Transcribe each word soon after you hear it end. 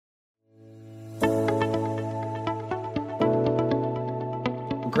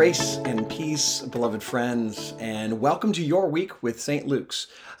Grace and peace, beloved friends, and welcome to Your Week with St. Luke's,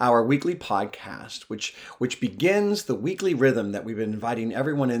 our weekly podcast, which begins the weekly rhythm that we've been inviting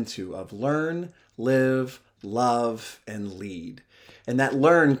everyone into of learn, live, love, and lead. And that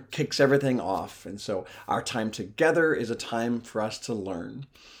learn kicks everything off. And so our time together is a time for us to learn.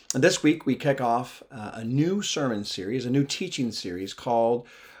 And this week we kick off a new sermon series, a new teaching series called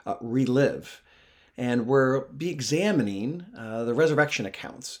Relive. And we'll be examining the resurrection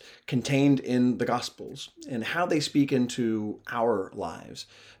accounts contained in the Gospels and how they speak into our lives,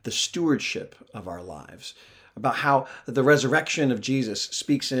 the stewardship of our lives, about how the resurrection of Jesus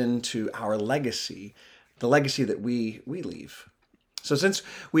speaks into our legacy, the legacy that we leave. So since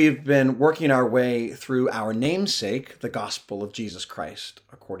we've been working our way through our namesake, the Gospel of Jesus Christ,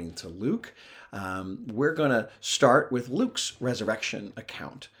 according to Luke, we're going to start with Luke's resurrection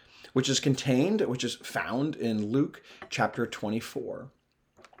account, which is found in Luke chapter 24.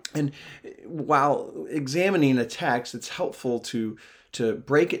 And while examining a text, it's helpful to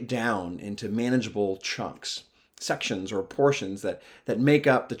break it down into manageable chunks, sections or portions that make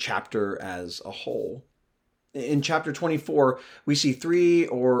up the chapter as a whole. In chapter 24, we see 3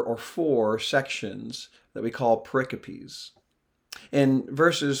 or 4 sections that we call pericopes. In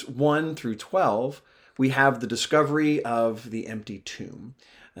verses 1 through 12, we have the discovery of the empty tomb.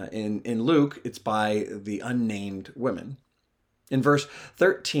 In Luke, it's by the unnamed women. In verse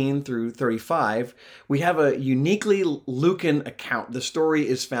 13 through 35, we have a uniquely Lucan account. The story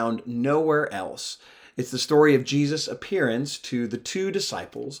is found nowhere else. It's the story of Jesus' appearance to the 2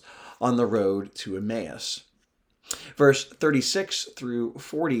 disciples on the road to Emmaus. Verse 36 through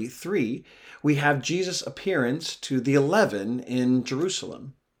 43, we have Jesus' appearance to the 11 in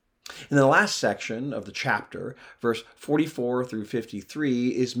Jerusalem. In the last section of the chapter, verse 44 through 53,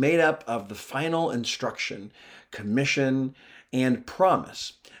 is made up of the final instruction, commission, and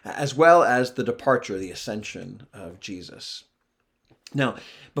promise, as well as the departure, the ascension of Jesus. Now,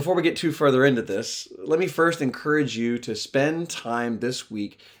 before we get too further into this, let me first encourage you to spend time this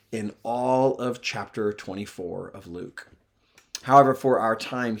week in all of chapter 24 of Luke. However, for our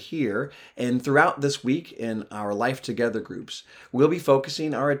time here and throughout this week in our Life Together groups, we'll be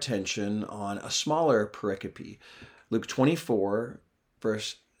focusing our attention on a smaller pericope, Luke 24,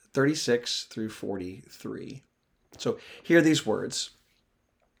 verse 36 through 43. So hear these words.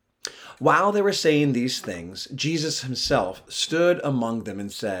 While they were saying these things, Jesus himself stood among them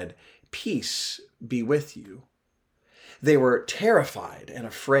and said, "Peace be with you." They were terrified and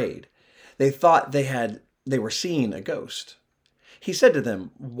afraid. They thought they were seeing a ghost. He said to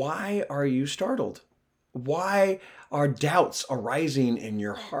them, "Why are you startled? Why are doubts arising in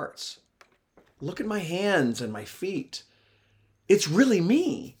your hearts? Look at my hands and my feet. It's really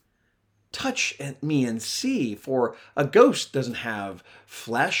me. Touch me and see, for a ghost doesn't have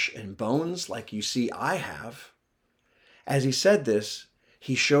flesh and bones like you see I have." As he said this,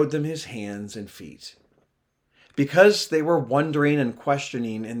 he showed them his hands and feet. Because they were wondering and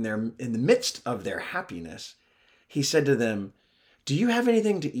questioning in the midst of their happiness, he said to them, "Do you have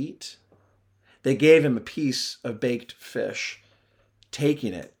anything to eat?" They gave him a piece of baked fish.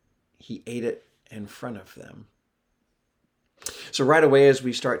 Taking it, he ate it in front of them. So right away, as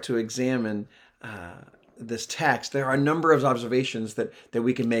we start to examine this text, there are a number of observations that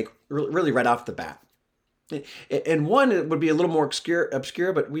we can make really right off the bat. And one, it would be a little more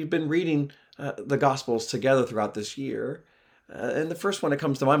obscure, but we've been reading the Gospels together throughout this year. And the first one that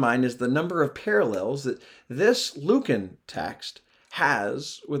comes to my mind is the number of parallels that this Lucan text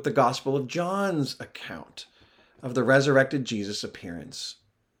has with the Gospel of John's account of the resurrected Jesus' appearance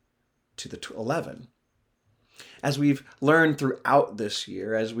to the 11. As we've learned throughout this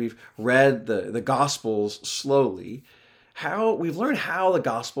year, as we've read the Gospels slowly, we've learned how the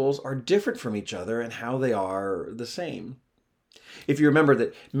Gospels are different from each other and how they are the same. If you remember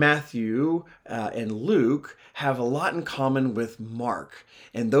that Matthew and Luke have a lot in common with Mark,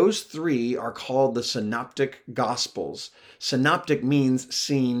 and those 3 are called the Synoptic Gospels. Synoptic means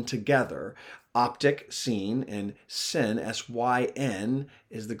seen together. Optic, seen, and syn, S-Y-N,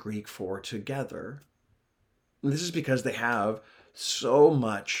 is the Greek for together. And this is because they have so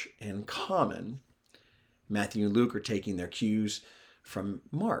much in common. Matthew and Luke are taking their cues from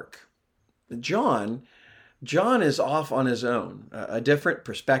Mark. John is off on his own, a different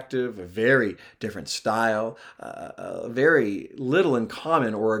perspective, a very different style, very little in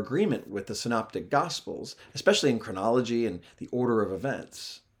common or agreement with the Synoptic Gospels, especially in chronology and the order of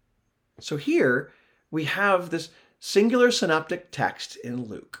events. So here we have this singular synoptic text in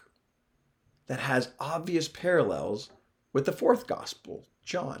Luke that has obvious parallels with the 4th Gospel,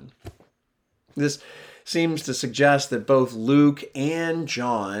 John. This seems to suggest that both Luke and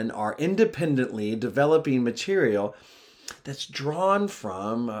John are independently developing material that's drawn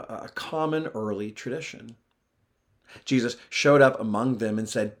from a common early tradition. Jesus showed up among them and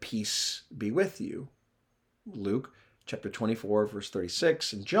said, "Peace be with you." Luke chapter 24, verse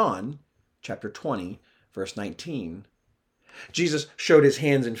 36, and John chapter 20, verse 19. Jesus showed his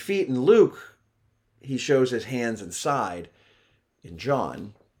hands and feet in Luke. He shows his hands and side in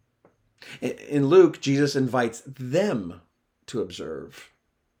John. In Luke, Jesus invites them to observe.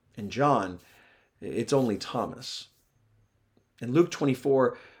 In John, it's only Thomas. In Luke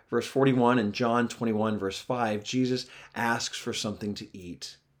 24, verse 41, and John 21, verse 5, Jesus asks for something to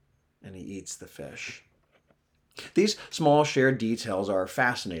eat, and he eats the fish. These small shared details are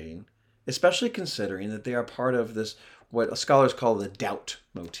fascinating, especially considering that they are part of this, what scholars call the doubt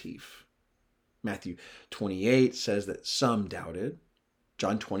motif. Matthew 28 says that some doubted.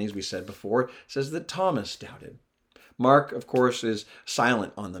 John 20, as we said before, says that Thomas doubted. Mark, of course, is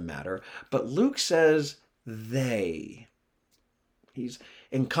silent on the matter, but Luke says they. He's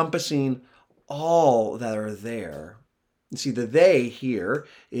encompassing all that are there. You see, the they here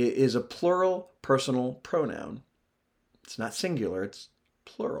is a plural personal pronoun. It's not singular, it's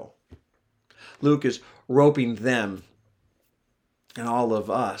plural. Luke is roping them and all of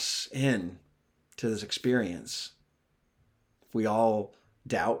us in to this experience. We all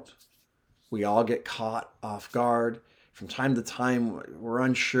doubt. We all get caught off guard. From time to time, we're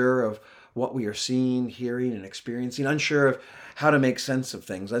unsure of what we are seeing, hearing, and experiencing, unsure of how to make sense of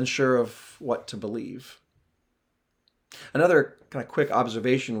things, unsure of what to believe. Another kind of quick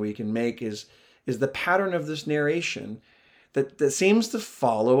observation we can make is the pattern of this narration that seems to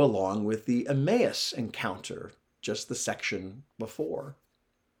follow along with the Emmaus encounter, just the section before.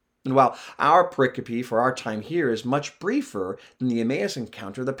 And while our pericope for our time here is much briefer than the Emmaus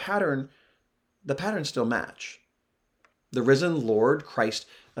encounter, the pattern still match. The risen Lord Christ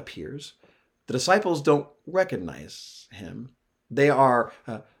appears. The disciples don't recognize him. They are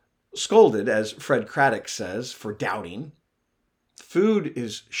scolded, as Fred Craddock says, for doubting. Food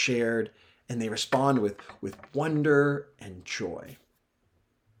is shared, and they respond with wonder and joy.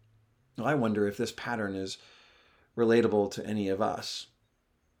 Now, I wonder if this pattern is relatable to any of us.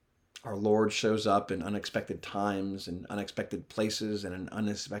 Our Lord shows up in unexpected times, in unexpected places, and in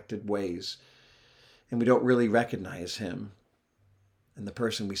unexpected ways. And we don't really recognize him and the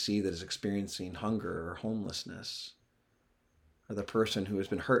person we see that is experiencing hunger or homelessness, or the person who has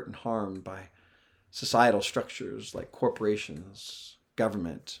been hurt and harmed by societal structures like corporations,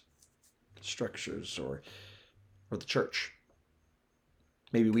 government structures, or the church.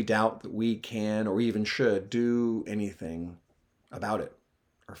 Maybe we doubt that we can or even should do anything about it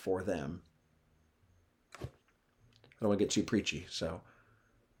or for them. I don't want to get too preachy, so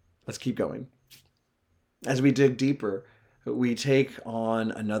let's keep going. As we dig deeper, we take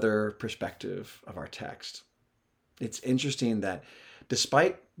on another perspective of our text. It's interesting that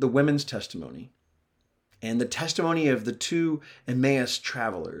despite the women's testimony and the testimony of the two Emmaus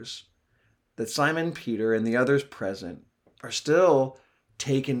travelers, that Simon Peter and the others present are still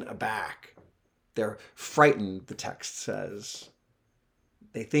taken aback. They're frightened, the text says.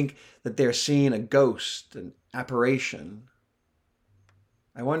 They think that they're seeing a ghost, an apparition.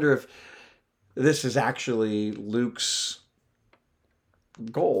 I wonder if this is actually Luke's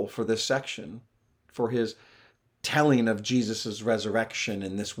goal for this section, for his telling of Jesus' resurrection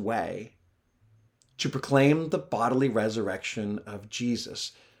in this way, to proclaim the bodily resurrection of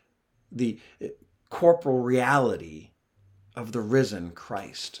Jesus, the corporal reality of the risen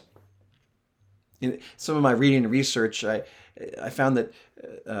Christ. In some of my reading and research, I found that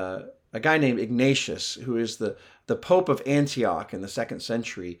a guy named Ignatius, who is the Pope of Antioch in the 2nd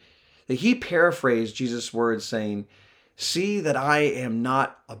century, that he paraphrased Jesus' words saying, "See that I am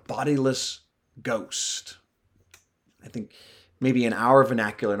not a bodiless ghost." I think maybe in our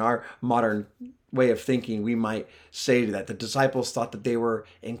vernacular, in our modern way of thinking, we might say that the disciples thought that they were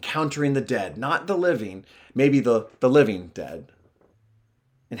encountering the dead, not the living, maybe the living dead.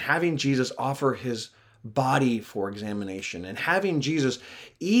 And having Jesus offer his body for examination and having Jesus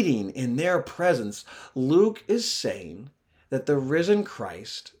eating in their presence, Luke is saying that the risen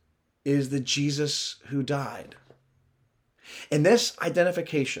Christ is the Jesus who died. And this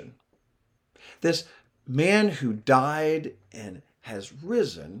identification, this man who died and has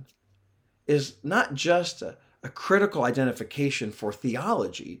risen, is not just a critical identification for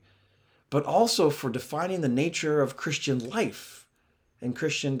theology, but also for defining the nature of Christian life and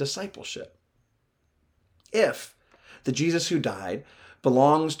Christian discipleship. If the Jesus who died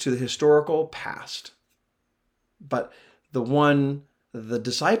belongs to the historical past, but the one the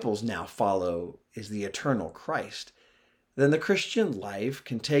disciples now follow is the eternal Christ, then the Christian life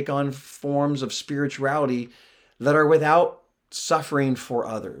can take on forms of spirituality that are without suffering for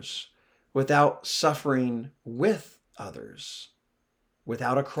others, without suffering with others,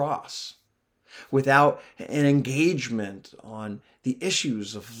 without a cross, without an engagement on the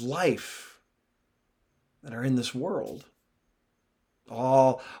issues of life that are in this world,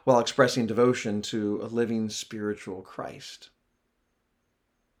 all while expressing devotion to a living spiritual Christ.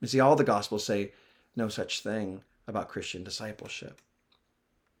 You see, all the Gospels say no such thing about Christian discipleship.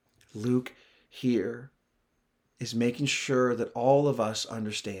 Luke here is making sure that all of us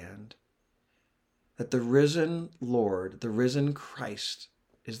understand that the risen Lord, the risen Christ,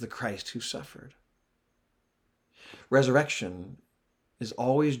 is the Christ who suffered. Resurrection is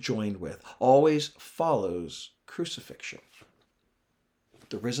always joined with, always follows crucifixion.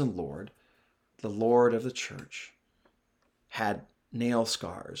 The risen Lord, the Lord of the church, had nail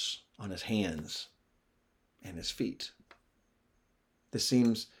scars on his hands and his feet. This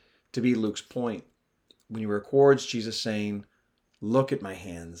seems to be Luke's point when he records Jesus saying, "Look at my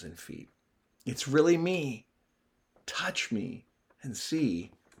hands and feet. It's really me. Touch me and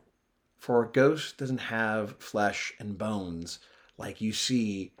see. For a ghost doesn't have flesh and bones like you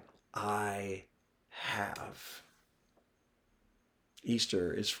see I have."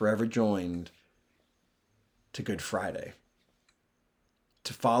 Easter is forever joined to Good Friday.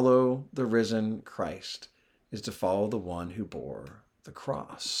 To follow the risen Christ is to follow the one who bore the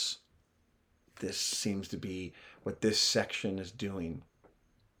cross. This seems to be what this section is doing.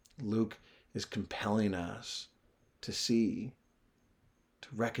 Luke is compelling us to see, to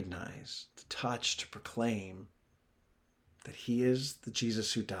recognize, to touch, to proclaim that he is the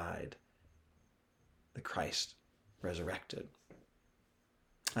Jesus who died, the Christ resurrected.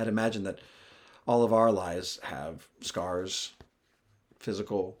 I'd imagine that all of our lives have scars,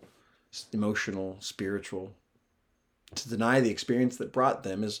 physical, emotional, spiritual. To deny the experience that brought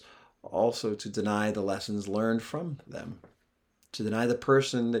them is also to deny the lessons learned from them, to deny the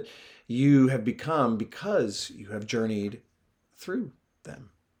person that you have become because you have journeyed through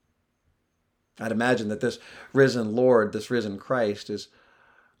them. I'd imagine that this risen Lord, this risen Christ, is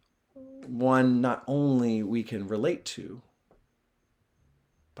one not only we can relate to,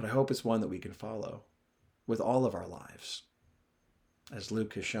 but I hope it's one that we can follow with all of our lives, as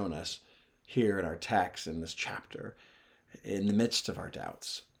Luke has shown us here in our text in this chapter, in the midst of our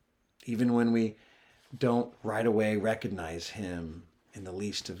doubts, even when we don't right away recognize him in the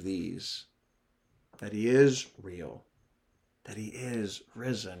least of these, that he is real, that he is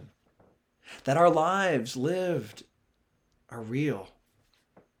risen, that our lives lived are real,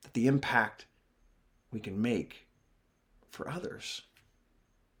 that the impact we can make for others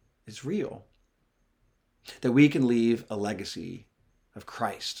is real, that we can leave a legacy of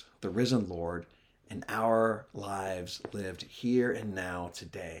Christ, the risen Lord, in our lives lived here and now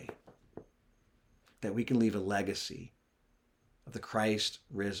today, that we can leave a legacy of the Christ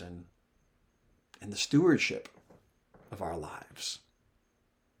risen and the stewardship of our lives.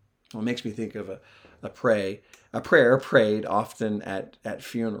 Well, it makes me think of a prayer prayed often at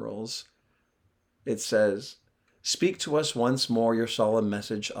funerals. It says, "Speak to us once more your solemn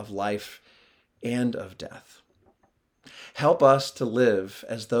message of life and of death. Help us to live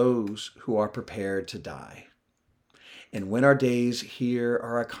as those who are prepared to die. And when our days here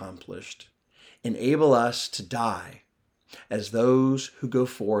are accomplished, enable us to die as those who go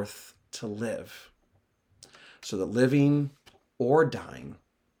forth to live, so that living or dying,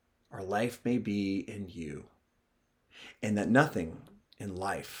 our life may be in you, and that nothing in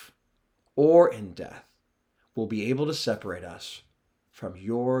life or in death will be able to separate us from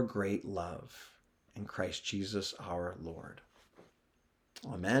your great love in Christ Jesus our Lord."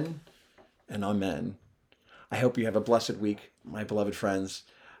 Amen and amen. I hope you have a blessed week, my beloved friends,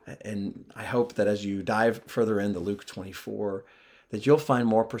 and I hope that as you dive further into Luke 24, that you'll find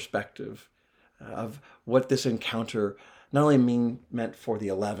more perspective of what this encounter not only meant for the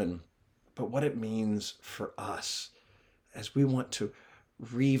 11, but what it means for us as we want to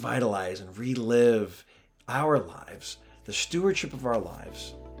revitalize and relive our lives, the stewardship of our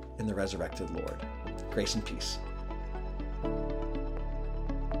lives in the resurrected Lord. Grace and peace.